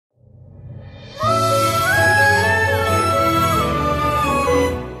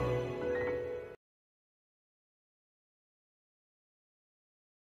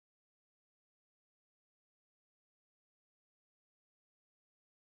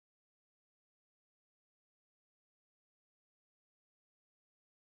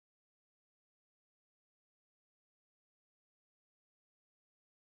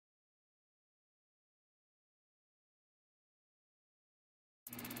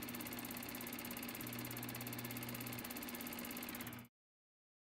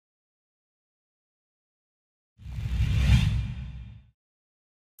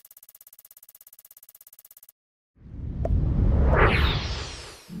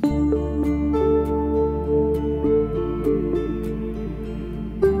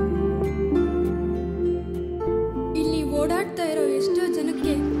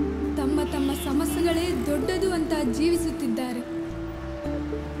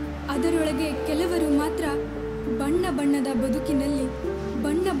ಅದರೊಳಗೆ ಕೆಲವರು ಮಾತ್ರ ಬಣ್ಣ ಬಣ್ಣದ ಬದುಕಿನಲ್ಲಿ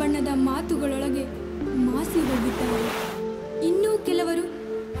ಬಣ್ಣ ಬಣ್ಣದ ಮಾತುಗಳೊಳಗೆ ಮಾಸಿ ಹೋಗಿದ್ದಾರೆ. ಇನ್ನೂ ಕೆಲವರು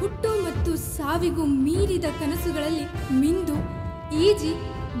ಹುಟ್ಟು ಮತ್ತು ಸಾವಿಗೂ ಮೀರಿದ ಕನಸುಗಳಲ್ಲಿ ಮಿಂದು ಈಜಿ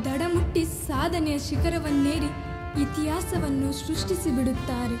ದಡಮುಟ್ಟಿ ಸಾಧನೆಯ ಶಿಖರವನ್ನೇರಿ ಇತಿಹಾಸವನ್ನು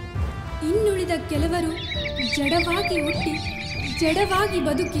ಸೃಷ್ಟಿಸಿಬಿಡುತ್ತಾರೆ. ಇನ್ನುಳಿದ ಕೆಲವರು ಜಡವಾಗಿ ಹುಟ್ಟಿ ಜಡವಾಗಿ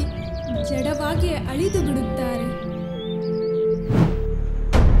ಬದುಕಿ ಜಡವಾಗಿ ಅಳಿದು ಬಿಡುತ್ತಾರೆ.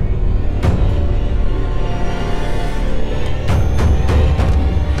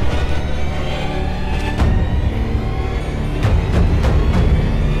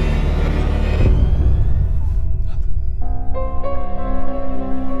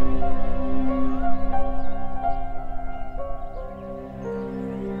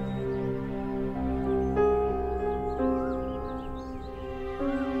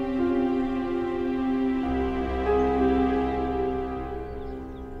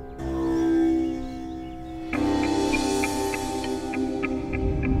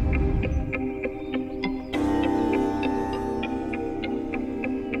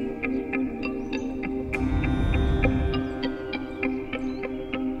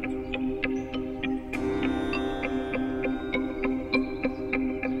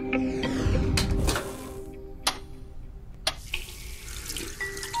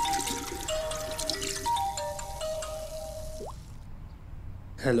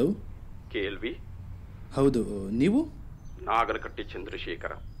 Hello, KLV. ಹೌದು, ನೀವು? ನಾಗರಕಟ್ಟಿ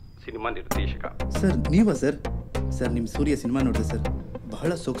ಚಂದ್ರಶೇಖರ, ಸಿನಿಮಾ ನಿರ್ದೇಶಕ. ಸರ್ ನೀವಾ ಸರ್? ಸರ್ ನಿಮ್ಮ ಸೂರ್ಯ ಸಿನಿಮಾ ನೋಡಿದೆ ಸರ್,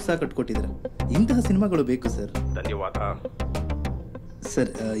 ಬಹಳ ಸೊಗಸಾಗಿ ಕಟ್ಕೊಟ್ಟಿದ್ದೀರ. ಇಂತಹ ಸಿನಿಮಾಗಳು ಬೇಕು ಸರ್. ಧನ್ಯವಾದ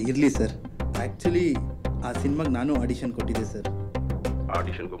ಸರ್. ಇರಲಿ ಸರ್, ಆ್ಯಕ್ಚುಲಿ ಆ ಸಿನಿಮಾಗೆ ನಾನು ಆಡಿಷನ್ ಕೊಟ್ಟಿದ್ದೆ ಸರ್.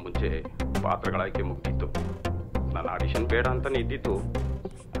 ಆಡಿಷನ್ಗೂ ಮುಂಚೆ ಪಾತ್ರಗಳ ಆಯ್ಕೆ ಮುಗಿದಿತ್ತು. ನಾನು ಆಡಿಷನ್ ಬೇಡ ಅಂತಲೇ ಇದ್ದಿತ್ತು,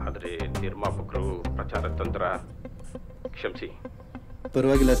 ಆದರೆ ನಿರ್ಮಾಪಕರು ಪ್ರಚಾರ ತಂತ್ರ ಕ್ಷಮಿಸಿ.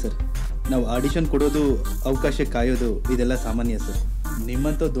 ಪರವಾಗಿಲ್ಲ ಸರ್, ನಾವು ಆಡಿಷನ್ ಕೊಡೋದು, ಅವಕಾಶ ಕಾಯೋದು ಇದೆಲ್ಲ ಸಾಮಾನ್ಯ ಸರ್.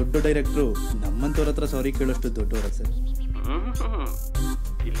 ನಿಮ್ಮಂಥ ದೊಡ್ಡ ಡೈರೆಕ್ಟ್ರು ನಮ್ಮಂಥವ್ರ ಹತ್ರ ಸಾರಿ ಕೇಳೋಷ್ಟು ದೊಡ್ಡವರ ಸರ್.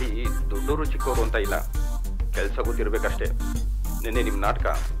 ಇಲ್ಲಿ ದೊಡ್ಡವರು ಚಿಕ್ಕವರು ಅಂತ ಇಲ್ಲ, ಕೆಲಸ ಗೊತ್ತಿರಬೇಕಷ್ಟೇ. ನಿನ್ನೆ ನಿಮ್ಮ ನಾಟಕ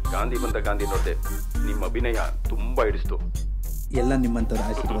ಗಾಂಧಿ ಬಂದ ಗಾಂಧಿ ನೋಡಿದೆ, ನಿಮ್ಮ ಅಭಿನಯ ತುಂಬ ಹಿಡಿಸ್ತು. ಎಲ್ಲ ನಿಮ್ಮಂಥವ್ರ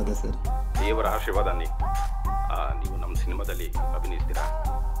ಆಶೀರ್ವಾದ ಸರ್. ದೇವರ ಆಶೀರ್ವಾದ. ನೀವು ನಮ್ಮ ಸಿನಿಮಾದಲ್ಲಿ ಅಭಿನಯಿಸ್ತೀರಾ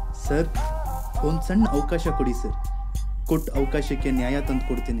ಸರ್? ಒಂದು ಸಣ್ಣ ಅವಕಾಶ ಕೊಡಿ ಸರ್, ಕೊಟ್ಟ ಅವಕಾಶಕ್ಕೆ ನ್ಯಾಯ ತಂದು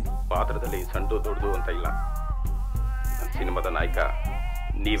ಕೊಡ್ತೀನಿ. ಪಾತ್ರದಲ್ಲಿ ಸಣ್ಣ ದೊಡ್ಡದು ಅಂತ ಇಲ್ಲ, ನನ್ನ ಸಿನಿಮಾದ ನಾಯಕ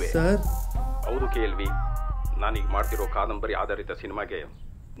ನೀವೇ ಸರ್. ಹೌದು KLV, ನಾನೀಗ ಮಾಡ್ತಿರೋ ಕಾದಂಬರಿ ಆಧಾರಿತ ಸಿನಿಮಾಗೆ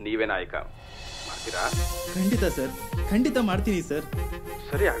ನೀವೇ ನಾಯಕ. ಮಾಡ್ತೀರಾ? ಖಂಡಿತ ಸರ್, ಖಂಡಿತ ಮಾಡ್ತೀನಿ ಸರ್.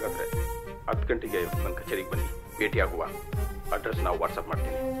 ಸರಿ, ಹಾಗಾದ್ರೆ 10 ಗಂಟೆಗೆ ನನ್ನ ಕಚೇರಿಗೆ ಬನ್ನಿ, ಭೇಟಿಯಾಗುವ. ಅಡ್ರೆಸ್ ನಾವು ವಾಟ್ಸಪ್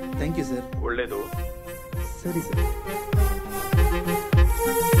ಮಾಡ್ತೀನಿ. Thank you sir. ಒಳ್ಳೆಯದು. ಸರಿ ಸರ್.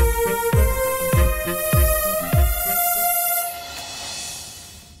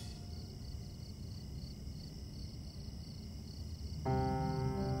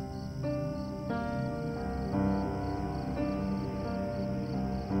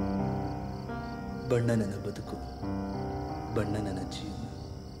 ಬಣ್ಣ ನನ್ನ ಬದುಕು, ಬಣ್ಣ ನನ್ನ ಜೀವ,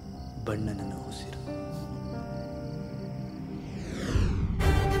 ಬಣ್ಣ ನನ್ನ ಉಸಿರು.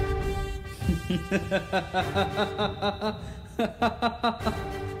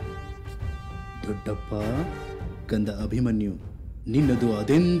 ದೊಡ್ಡಪ್ಪ ಕಂದ ಅಭಿಮನ್ಯು, ನಿನ್ನದು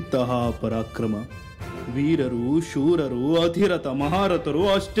ಅದೆಂತಹ ಪರಾಕ್ರಮ! ವೀರರು, ಶೂರರು, ಅಧಿರಥ ಮಹಾರಥರು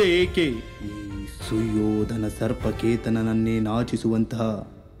ಅಷ್ಟೇ ಏಕೆ, ಈ ಸುಯೋಧನ ಸರ್ಪಕೇತನನ್ನೇ ನಾಚಿಸುವಂತಹ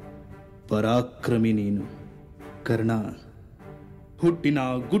ಪರಾಕ್ರಮಿ ನೀನು. ಕರ್ಣ, ಹುಟ್ಟಿನ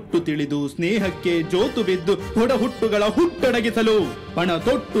ಗುಟ್ಟು ತಿಳಿದು ಸ್ನೇಹಕ್ಕೆ ಜೋತು ಬಿದ್ದು ಹೊಡ ಹುಟ್ಟುಗಳ ಹುಟ್ಟಡಗಿಸಲು ಪಣ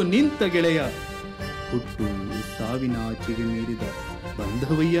ತೊಟ್ಟು ನಿಂತ ಗೆಳೆಯ. ಹುಟ್ಟು ಸಾವಿನ ಆಚೆಗೆ ಮೀರಿದ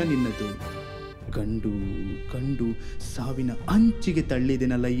ಬಂಧವಯ್ಯ ನಿನ್ನದು. ಕಂಡು ಕಂಡು ಸಾವಿನ ಅಂಚಿಗೆ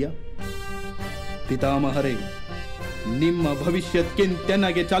ತಳ್ಳಿದೆನಲ್ಲಯ್ಯ. ಪಿತಾಮಹರೇ, ನಿಮ್ಮ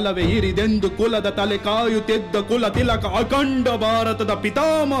ಭವಿಷ್ಯಕ್ಕಿಂತೆನಗೆ ಛಲವೇ ಇರಿದೆಂದು ಕುಲದ ತಲೆ ಕಾಯುತ್ತಿದ್ದ ಕುಲ ತಿಲಕ ಅಖಂಡ ಭಾರತದ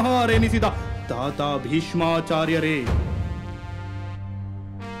ಪಿತಾಮಹರೆನಿಸಿದ ತಾತ ಭೀಷ್ಮಾಚಾರ್ಯರೇ,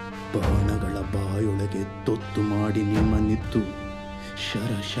 ಬಾಣಗಳ ಬಾಯೊಳಗೆ ತೊತ್ತು ಮಾಡಿ ನಿಮ್ಮನ್ನಿತ್ತು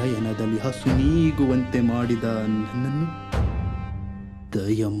ಶರಶಯನದಲ್ಲಿ ಹಸು ನೀಗುವಂತೆ ಮಾಡಿದ ನನ್ನನ್ನು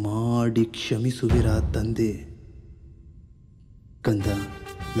ದಯಮಾಡಿ ಕ್ಷಮಿಸುವಿರ ತಂದೆ. ಕಂದ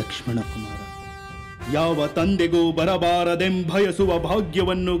ಲಕ್ಷ್ಮಣ ಕುಮಾರ, ಯಾವ ತಂದೆಗೂ ಬರಬಾರದೆಂಬಯಸುವ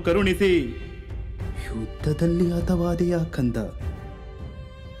ಭಾಗ್ಯವನ್ನು ಕರುಣಿಸಿ ಯುದ್ಧದಲ್ಲಿ ಹತವಾದೆಯ ಕಂದ.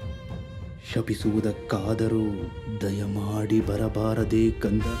 ಶಪಿಸುವುದಕ್ಕಾದರೂ ದಯಮಾಡಿ ಬರಬಾರದೇ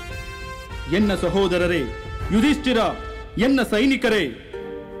ಕಂದ. ಎನ್ನ ಸಹೋದರರೇ, ಯುಧಿಷ್ಠಿರ, ಎನ್ನ ಸೈನಿಕರೇ,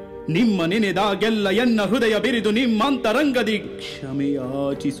 ನಿಮ್ಮ ನೆನೆದಾಗೆಲ್ಲ ಎನ್ನ ಹೃದಯ ಬಿರಿದು ನಿಮ್ಮಂತರಂಗದಿ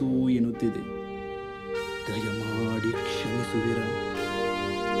ಕ್ಷಮೆಯಾಚಿಸು ಎನ್ನುತ್ತಿದೆ. ದಯಮಾಡಿ ಕ್ಷಮಿಸುವಿರ.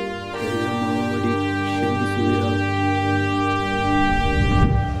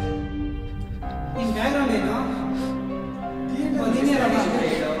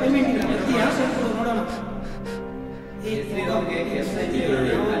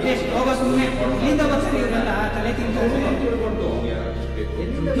 ಹೋಗೋ ಸುಮ್ಮನೆ ಇಲ್ಲಿಂದ ಬರ್ತಾರೆ ಇವರೆಲ್ಲ ತಲೆ ತಿಂತಾರೆ.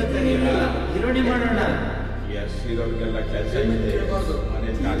 ಗಿರಣಿ ಮಾಡೋಣ.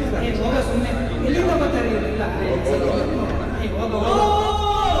 ಹೋಗೋ ಸುಮ್ಮನೆ ಎಲ್ಲಿಂದ ಬರ್ತಾರೆ ಇವರೆಲ್ಲ. ಹೋಗೋ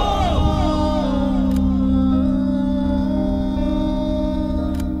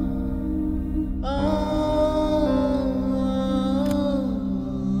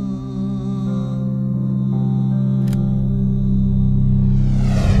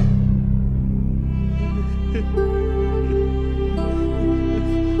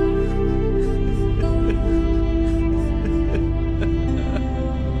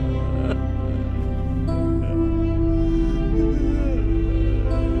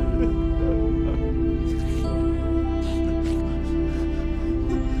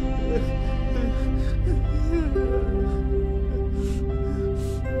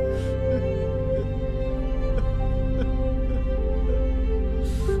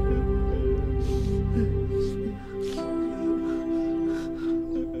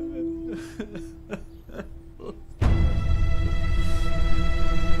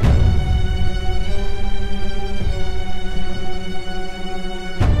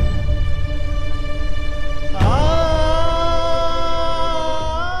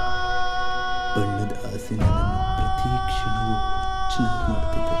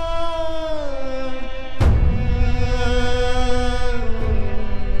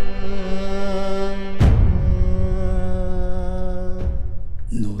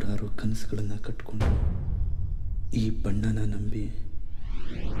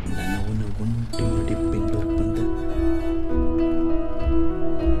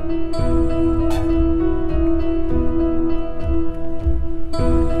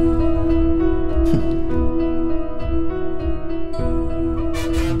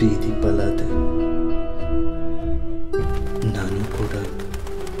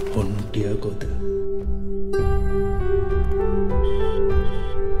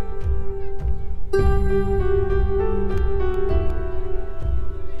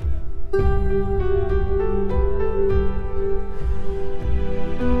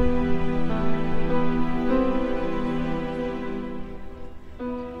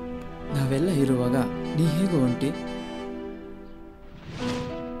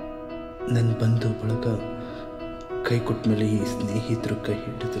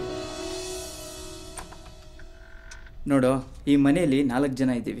ನೋಡೋ, ಈ ಮನೆಯಲ್ಲಿ 4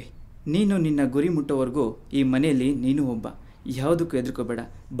 ಜನ ಇದ್ದೀವಿ. ನೀನು ನಿನ್ನ ಗುರಿ ಮುಟ್ಟೋವರೆಗೂ ಈ ಮನೆಯಲ್ಲಿ ನೀನು ಒಬ್ಬ. ಯಾವುದಕ್ಕೂ ಹೆದರ್ಕೋಬೇಡ,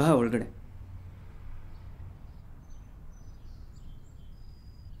 ಬಾ ಒಳಗಡೆ.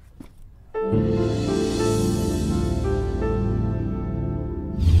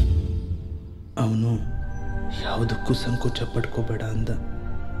 ಅವನು ಯಾವುದಕ್ಕೂ ಸಂಕೋಚ ಪಡ್ಕೋಬೇಡ ಅಂದ.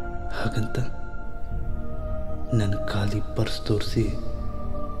 ಹಾಗಂತ ನನ್ನ ಖಾಲಿ ಪರ್ಸ್ ತೋರಿಸಿ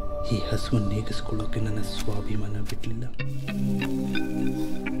ಈ ಹಸುವನ್ನು ನೇಗಿಸ್ಕೊಳ್ಳೋಕೆ ನನ್ನ ಸ್ವಾಭಿಮಾನ ಬಿಡಲಿಲ್ಲ.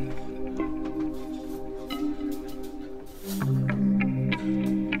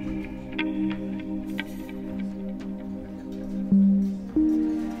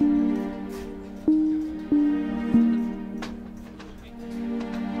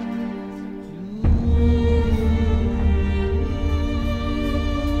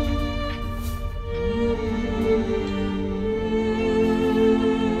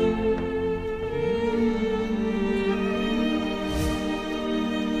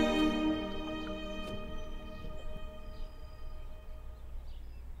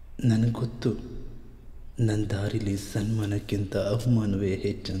 ನನಗೊತ್ತು ನನ್ನ ದಾರಿಲಿ ಸನ್ಮಾನಕ್ಕಿಂತ ಅವಮಾನವೇ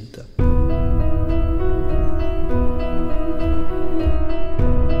ಹೆಚ್ಚಂತ.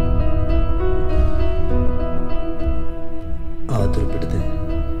 ಆದರೂ ಬಿಡದೆ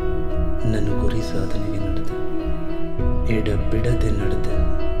ನನ್ನ ಗುರಿ ಸಾಧನೆಗೆ ನಡೆದೆ, ಬಿಡದೆ ನಡೆದೆ.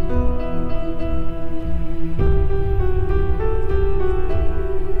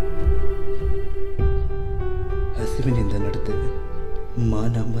 ಹಸಿವಿನಿಂದ ನಡೆದೆ,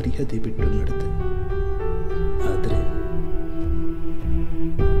 ಮಾನ ಮರ್ಯಾದೆ ಬಿಟ್ಟು ನಡೆದೆ. ಆದರೆ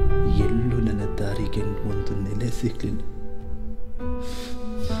ಎಲ್ಲೂ ನನ್ನ ದಾರಿಗೆ ಒಂದು ನೆಲೆ ಸಿಗಲಿಲ್ಲ.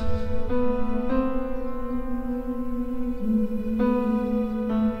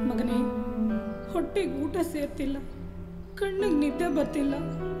 ಮಗನೇ, ಹೊಟ್ಟೆಗೆ ಊಟ ಸೇರ್ತಿಲ್ಲ, ಕಣ್ಣಿಗೆ ನಿದ್ದೆ ಬರ್ತಿಲ್ಲ.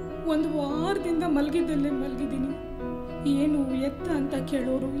 1 ವಾರದಿಂದ ಮಲಗಿದ್ದಲ್ಲೇ ಮಲಗಿದ್ದೀನಿ. ಏನು ಎತ್ತ ಅಂತ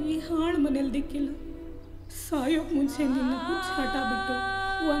ಕೇಳೋರು ಈ ಹಾಳು ಮನೇಲಿ ದಿಕ್ಕಿಲ್ಲ. ಸಾಯೋಕ್ಕೆ ಮುಂಚೆ ನಿನ್ನ ಹುಚ್ಚಾಟ ಬಿಟ್ಟು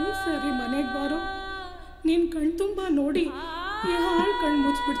ಒಂದ್ಸರಿ ಮನೆಗೆ ಬಾರೋ. ನೀನು ಕಣ್ ತುಂಬ ನೋಡಿ ಈ ಹಾಳು ಕಣ್ಣು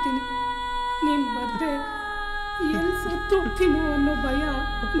ಮುಚ್ಚಿಬಿಡ್ತೀನಿ. ನೀನು ಬರ್ದೆ ಎಲ್ಲಿ ಸತ್ತು ಹೋಗ್ತೀನೋ ಅನ್ನೋ ಭಯ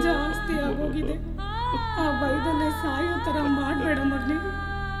ಜಾಸ್ತಿ ಆಗೋಗಿದೆ. ಆ ಭಯದಲ್ಲೇ ಸಾಯೋ ಥರ ಮಾಡಬೇಡ ಮಗನೇ,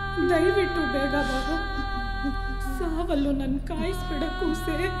 ದಯವಿಟ್ಟು ಬೇಗ ಬಾರೋ. ಸಾವಲ್ಲೂ ನನ್ನ ಕಾಯಿಸ್ಬೇಡ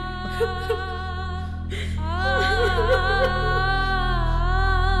ಕೂಸೆ.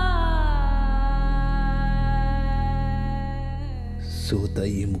 ಸೋತ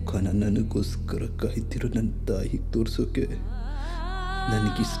ಈ ಮುಖನ ನನಗೋಸ್ಕರ ಕಾಯ್ತಿರೋ ನನ್ನ ತಾಯಿಗೆ ತೋರಿಸೋಕೆ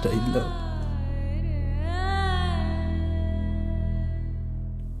ನನಗಿಷ್ಟ ಇಲ್ಲ.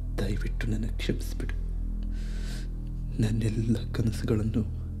 ದಯವಿಟ್ಟು ನನ್ನ ಕ್ಷಮಿಸ್ಬಿಡು. ನನ್ನೆಲ್ಲ ಕನಸುಗಳನ್ನು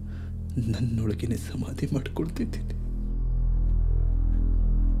ನನ್ನೊಳಗೇನೆ ಸಮಾಧಿ ಮಾಡಿಕೊಳ್ತಿದ್ದೀನಿ.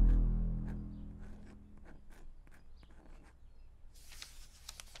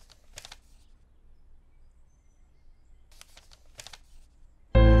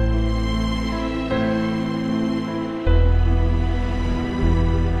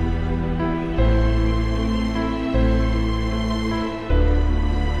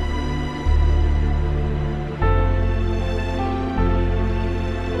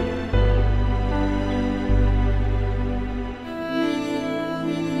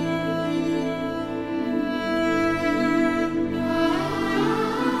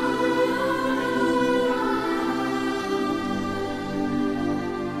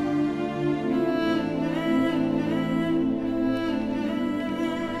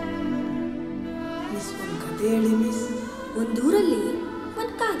 ಒಂದೂರಲ್ಲಿ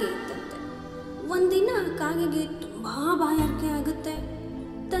ಒಂದು ಕಾಗೆ ಇತ್ತಂತೆ. ಒಂದಿನ ಕಾಗೆಗೆ ತುಂಬ ಬಾಯಾರಿಕೆ ಆಗುತ್ತೆ.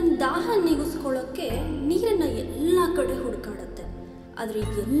 ತನ್ನ ದಾಹ ನೀಗಿಸ್ಕೊಳ್ಳೋಕ್ಕೆ ನೀರನ್ನು ಎಲ್ಲ ಕಡೆ ಹುಡುಕಾಡುತ್ತೆ. ಆದರೆ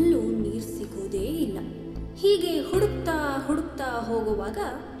ಎಲ್ಲೂ ನೀರು ಸಿಗೋದೇ ಇಲ್ಲ. ಹೀಗೆ ಹುಡುಕ್ತಾ ಹುಡುಕ್ತಾ ಹೋಗುವಾಗ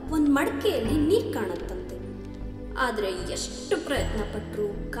ಒಂದು ಮಡಕೆಯಲ್ಲಿ ನೀರು ಕಾಣುತ್ತಂತೆ. ಆದರೆ ಎಷ್ಟು ಪ್ರಯತ್ನ ಪಟ್ಟರೂ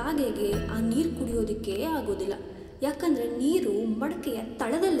ಕಾಗೆಗೆ ಆ ನೀರು ಕುಡಿಯೋದಕ್ಕೆ ಆಗೋದಿಲ್ಲ. ಯಾಕಂದರೆ ನೀರು ಮಡಕೆಯ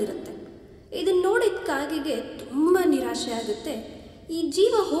ತಳದಲ್ಲಿರುತ್ತೆ. ಇದನ್ನು ನೋಡಿದ ಕಾಗೆಗೆ ತುಂಬ ನಿರಾಶೆ ಆಗುತ್ತೆ. ಈ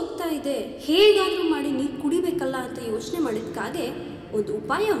ಜೀವ ಹೋಗ್ತಾ ಇದೆ, ಹೇಗಾದರೂ ಮಾಡಿ ನೀರು ಕುಡಿಬೇಕಲ್ಲ ಅಂತ ಯೋಚನೆ ಮಾಡಿದ ಕಾಗೆ ಒಂದು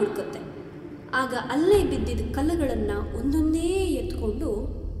ಉಪಾಯ ಹುಡುಕುತ್ತೆ. ಆಗ ಅಲ್ಲೇ ಬಿದ್ದಿದ್ದ ಕಲ್ಲುಗಳನ್ನು ಒಂದೊಂದೇ ಎತ್ಕೊಂಡು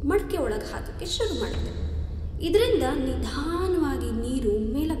ಮಡಕೆ ಒಳಗೆ ಹಾಕೋಕ್ಕೆ ಶುರು ಮಾಡುತ್ತೆ. ಇದರಿಂದ ನಿಧಾನವಾಗಿ ನೀರು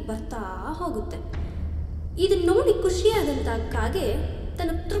ಮೇಲಕ್ಕೆ ಬರ್ತಾ ಹೋಗುತ್ತೆ. ಇದನ್ನು ನೋಡಿ ಖುಷಿಯಾದಂಥ ಕಾಗೆ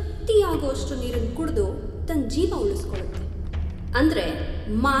ತನಗೆ ತೃಪ್ತಿಯಾಗುವಷ್ಟು ನೀರನ್ನು ಕುಡಿದು ತನ್ನ ಜೀವ ಉಳಿಸ್ಕೊಳ್ಳುತ್ತೆ. ಅಂದರೆ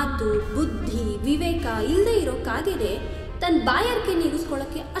ಮಾತು, ಬುದ್ಧಿ, ವಿವೇಕ ಇಲ್ಲದೆ ಇರೋ ಕಾಗೆನೆ ತನ್ನ ಬಾಯಾರಿಕೆ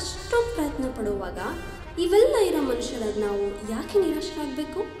ನೀಗಿಸ್ಕೊಳ್ಳೋಕ್ಕೆ ಅಷ್ಟೊಂದು ಪ್ರಯತ್ನ ಪಡುವಾಗ ಇವೆಲ್ಲ ಇರೋ ಮನುಷ್ಯರಾದ ನಾವು ಯಾಕೆ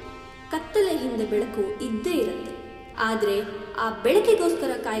ನಿರಾಶರಾಗಬೇಕು? ಕತ್ತಲೆ ಹಿಂದೆ ಬೆಳಕು ಇದ್ದೇ ಇರುತ್ತೆ. ಆದರೆ ಆ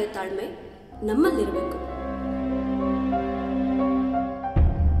ಬೆಳಕಿಗೋಸ್ಕರ ಕಾಯೋ ತಾಳ್ಮೆ ನಮ್ಮಲ್ಲಿರಬೇಕು.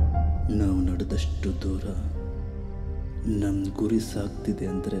 ನಾವು ನಡೆದಷ್ಟು ದೂರ ನಮ್ಮ ಗುರಿ ಸಾಗ್ತಿದೆ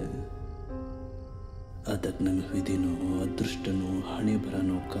ಅಂದರೆ ಅದಕ್ಕೆ ನಮ್ಮ ವಿಧಿನೋ ಅದೃಷ್ಟನೋ ಹಣೆ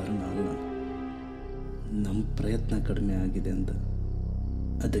ಬರನೋ ಕಾರಣ ಅಲ್ಲ, ನಮ್ಮ ಪ್ರಯತ್ನ ಕಡಿಮೆ ಆಗಿದೆ ಅಂತ.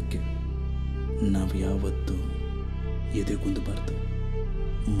 ಅದಕ್ಕೆ ನಾವು ಯಾವತ್ತೂ ಎದೆಗುಂದಬಾರ್ದು.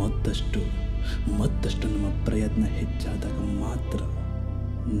 ಮತ್ತಷ್ಟು ನಮ್ಮ ಪ್ರಯತ್ನ ಹೆಚ್ಚಾದಾಗ ಮಾತ್ರ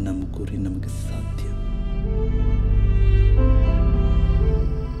ನಮ್ಮ ಗುರಿ ನಮಗೆ ಸಾಧ್ಯ.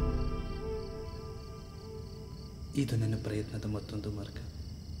 ಇದು ನನ್ನ ಪ್ರಯತ್ನದ ಮತ್ತೊಂದು ಮಾರ್ಗ.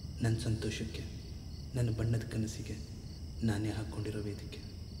 ನನ್ನ ಸಂತೋಷಕ್ಕೆ, ನನ್ನ ಬಣ್ಣದ ಕನಸಿಗೆ ನಾನೇ ಹಾಕ್ಕೊಂಡಿರೋ ವೇದಿಕೆ.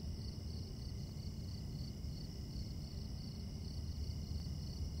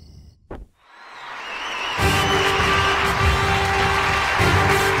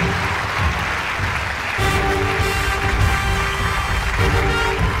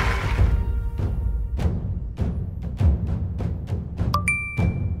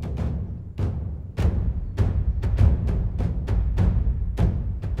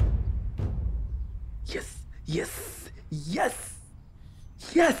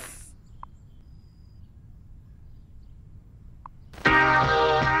 Yes!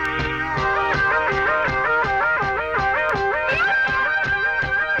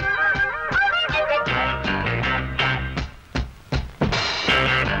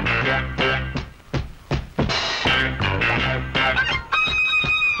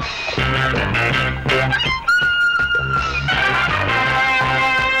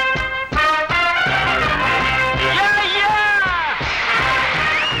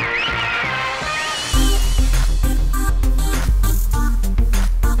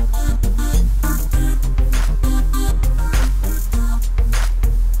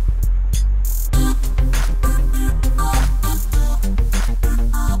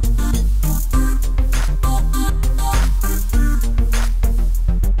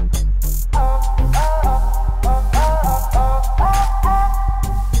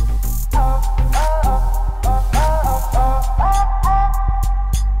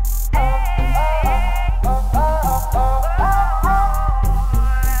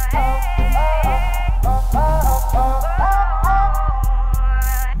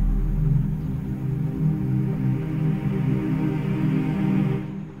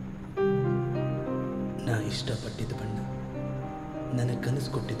 ಇಷ್ಟಪಟ್ಟಿದ್ದ ಬಣ್ಣ, ನನಗೆ ಕನಸು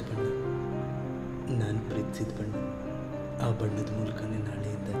ಕೊಟ್ಟಿದ್ದ ಬಣ್ಣ, ನಾನು ಪ್ರೀತಿಸಿದ ಬಣ್ಣ. ಆ ಬಣ್ಣದ ಮೂಲಕನೇ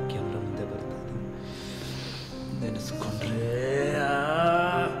ನಾಳೆಯಿಂದ ಕ್ಯಾಮ್ರಾ ಮುಂದೆ ಬರ್ತಾ ಇದ್ದೀನಿ. ನೆನೆಸ್ಕೊಂಡ್ರೆ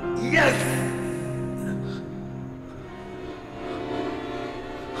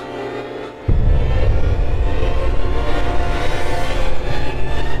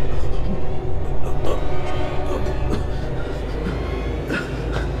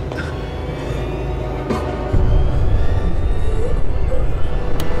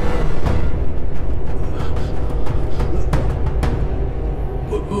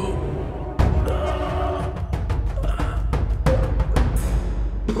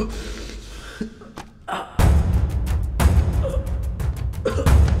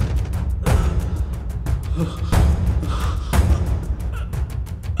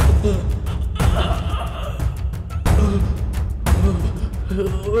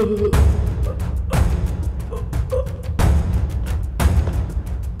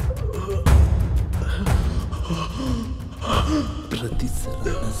ಪ್ರತಿ ಸಲ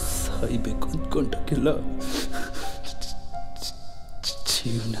ಸಾಯ್ಬೇಕು ಅಂದ್ಕೊಂಡಕ್ಕೆಲ್ಲ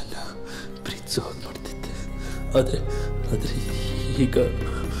ಜೀವನನ ಪ್ರೀತಿಸೋ ಹಾಗೆ ಮಾಡ್ತಿದ್ದೆ. ಆದರೆ ಈಗ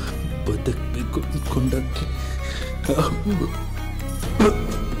ಬದುಕಬೇಕು ಅಂದ್ಕೊಂಡಕ್ಕೆ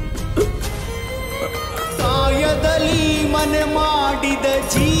ಕಾಯದಲ್ಲಿ ಮನೆ ಮಾಡಿದ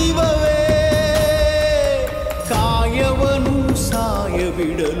ಜೀವವೇ ಕಾಯವನು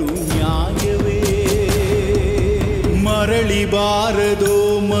ಸಾಯಬಿಡಲು ನ್ಯಾಯವೇ? ಮರಳಿ ಬಾರದೋ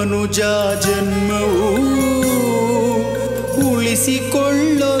ಮನುಜ ಜನ್ಮವು,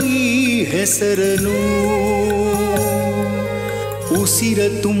 ಉಳಿಸಿಕೊಳ್ಳೋ ಈ ಹೆಸರನು. ಉಸಿರ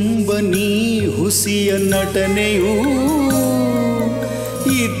ತುಂಬ ನೀ ಹುಸಿಯ ನಟನೆಯೂ,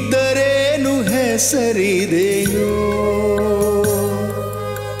 ಇದ್ದರೇನು ಹೆಸರಿದೆಯೋ?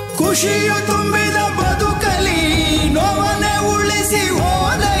 ಖುಷಿಯು ತುಂಬಿದ ಬದುಕಲಿ ನೋವನೆ ಉಳಿಸಿ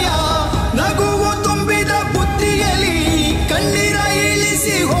ಹೋದಯ, ನಗುವು ತುಂಬಿದ ಬುದ್ಧಿಯಲಿ ಕಣ್ಣೀರ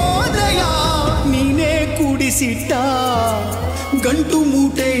ಇಳಿಸಿ ಹೋದಯ. ನೀನೇ ಕೂಡಿಸಿಟ್ಟ ಗಂಟು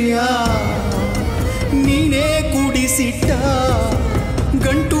ಮೂಟೆಯ, ನೀನೇ ಕೂಡಿಸಿಟ್ಟ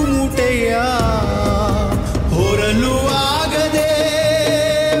ಗಂಟು ಮೂಟೆಯ, ಹೊರಲು ಆಗದೆ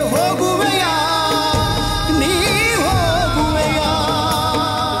ಹೋಗುವೆಯಾ ನೀ ಹೋಗುವೆಯಾ?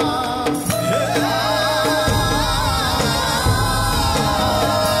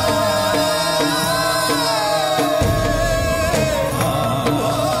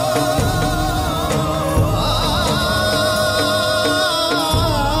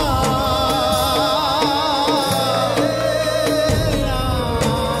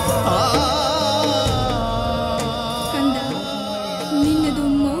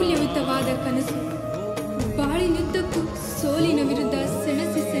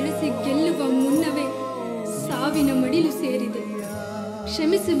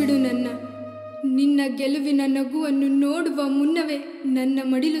 ಕ್ಷಮಿಸಿಬಿಡು ನನ್ನ. ನಿನ್ನ ಗೆಲುವಿನ ನಗುವನ್ನು ನೋಡುವ ಮುನ್ನವೇ ನನ್ನ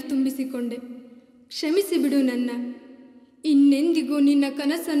ಮಡಿಲು ತುಂಬಿಸಿಕೊಂಡೆ. ಕ್ಷಮಿಸಿಬಿಡು ನನ್ನ. ಇನ್ನೆಂದಿಗೂ ನಿನ್ನ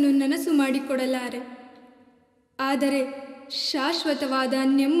ಕನಸನ್ನು ನನಸು ಮಾಡಿಕೊಡಲಾರೆ. ಆದರೆ ಶಾಶ್ವತವಾದ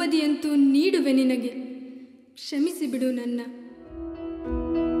ನೆಮ್ಮದಿಯಂತೂ ನೀಡುವೆ ನಿನಗೆ. ಕ್ಷಮಿಸಿಬಿಡು ನನ್ನ.